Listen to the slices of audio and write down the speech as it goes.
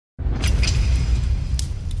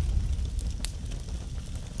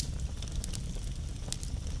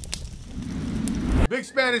Big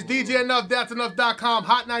Spanish DJ Enough, that's enough.com,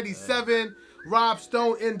 Hot 97, Rob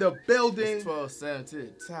Stone in the building. It's 12-7 to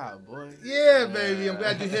the top, boy. Yeah, baby. I'm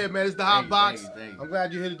glad you're here, man. It's the Hot Box. Thank you. I'm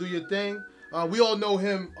glad you're here to do your thing. We all know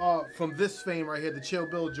him from this fame right here, the Chill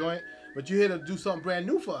Bill joint. But you're here to do something brand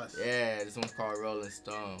new for us. Yeah, this one's called Rolling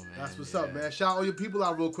Stone, man. That's what's up, man. Shout all your people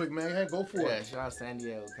out real quick, man. Hey, go for it. Shout out San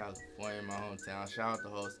Diego, California, my hometown. Shout out the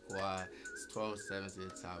whole squad. It's 12-7 to the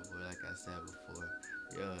top, boy, like I said before.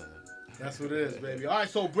 Yeah. That's what it is, baby. All right,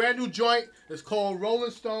 so brand new joint. It's called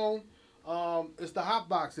Rolling Stone. It's the Hot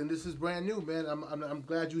Box, and this is brand new, man. I'm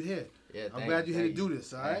glad you're here. Yeah, I'm glad you're here to do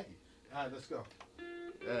this, all right? All right, let's go.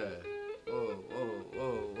 Yeah. Whoa.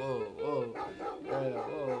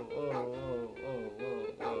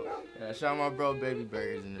 Yeah, shout out my bro Baby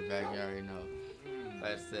Burgers in the back, you already know.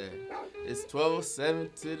 Like I said, it's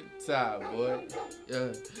 12-7 to the top, boy.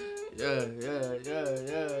 Yeah.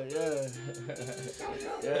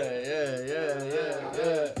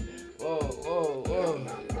 Whoa.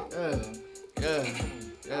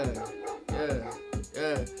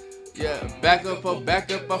 Yeah, back up,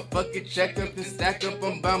 I fucking check up and stack up.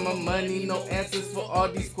 I'm by my money, no answers for all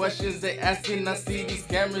these questions they asking. I see these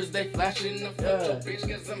cameras, they flashing. I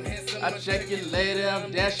check it later, I'm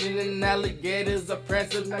dashing in alligators. I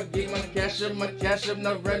press up, I get my cash up,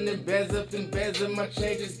 not running bands up and bands up. My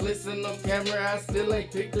changes glisten on camera, I still ain't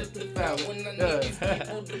picked up the foul.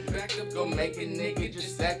 Go make a nigga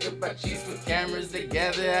just sack up. I cheese for cameras, they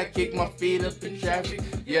gather, I kick my feet up in traffic.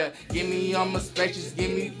 Yeah, give me all my spacious, give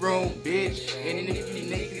me room, bitch. And if you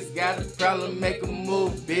niggas got a problem, make a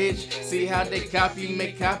move, bitch. See how they copy,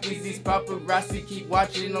 make copies. These paparazzi keep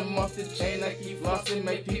watching, I'm off the chain, I keep flossing.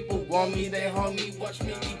 Make people want me, they hold me. Watch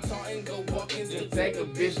me keep talking, go walking. Still take a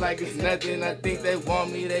bitch like it's nothing. I think they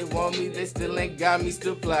want me, they still ain't got me,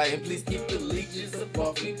 still plotting. Please keep the leeches up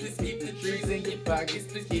off me. Please keep the trees in your pockets.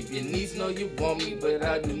 Please keep your knees, know you want me, but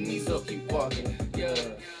I do me, so keep walking. Yeah,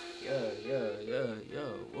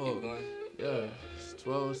 whoa. Yeah, it's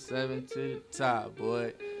 12-7 to the top,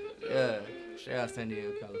 boy. Yeah, shout out San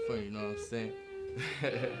Diego, California, you know what I'm saying?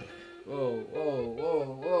 Whoa.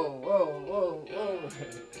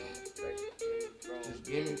 Just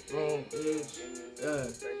give me room, bitch.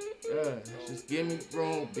 Yeah. Just give me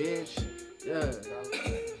room, bitch. Yeah.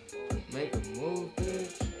 Make a move,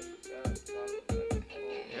 bitch.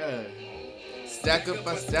 Yeah. Stack up,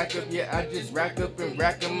 I stack up, yeah, I just rack up and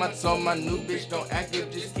rack up. I told my new bitch, don't act up,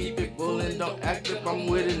 just keep it bullin', don't act up. I'm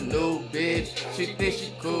with a new bitch, she thinks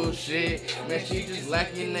she cool shit. Man, she just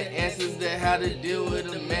lacking the answers to how to deal with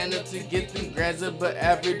a man up to get them grands up. But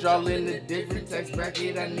average all in a different tax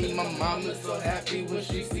bracket. I need my mama so happy when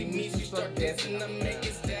she see me, she start dancing. I'm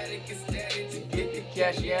making static, to get the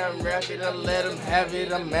cash, yeah, I'm rapping. I let them have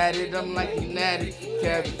it, I'm at it, I'm like United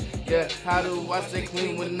Cabbage. Yeah, how do I stay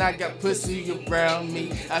clean when I got pussy around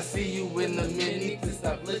me? I see you in the mini to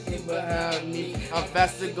stop looking behind me. I'm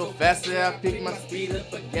faster, go faster, I pick my speed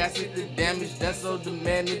up, I gas it, the damage that's so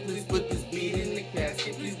demanding. Please put this beat in the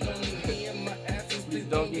casket. Please don't leave me in my asses. Please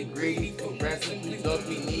don't get greedy for ransom. Please don't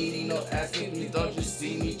be needy, no asking. Please don't just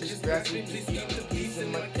see me, just grasp me. Please keep the peace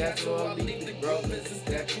in my castle. I'll leave the growth as a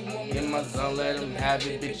statue. In my zone, let them have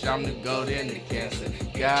it, bitch. I'm the gold and the cancer.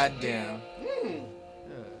 Goddamn.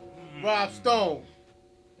 Rob Stone.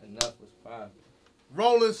 Enough was popping.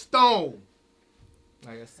 Rolling Stone.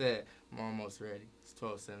 Like I said, I'm almost ready. It's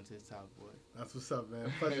 12-7 to the top, boy. That's what's up,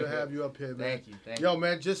 man. Pleasure to have you up here, man. Thank you. Yo,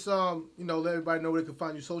 man, just let everybody know where they can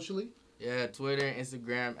find you socially. Yeah, Twitter and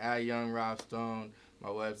Instagram at Young Rob Stone. My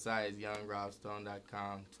website is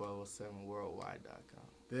youngrobstone.com, 1207worldwide.com.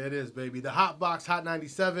 There it is, baby. The Hot Box, Hot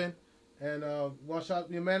 97. And want to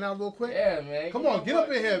shout your man out real quick? Yeah, man. Come on, get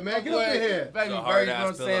up in here, man. Get up in here. Baby Burgers, you know what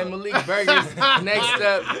I'm saying? Malik Burgers. Next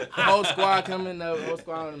up, whole squad coming up. Whole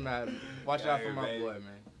squad on the map. Watch out for my boy,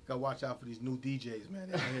 man. Gotta watch out for these new DJs, man.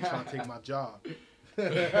 They're out here trying to take my job.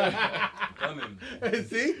 Coming.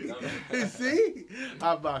 See?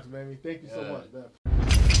 Hot Box, baby. Thank you so much, man.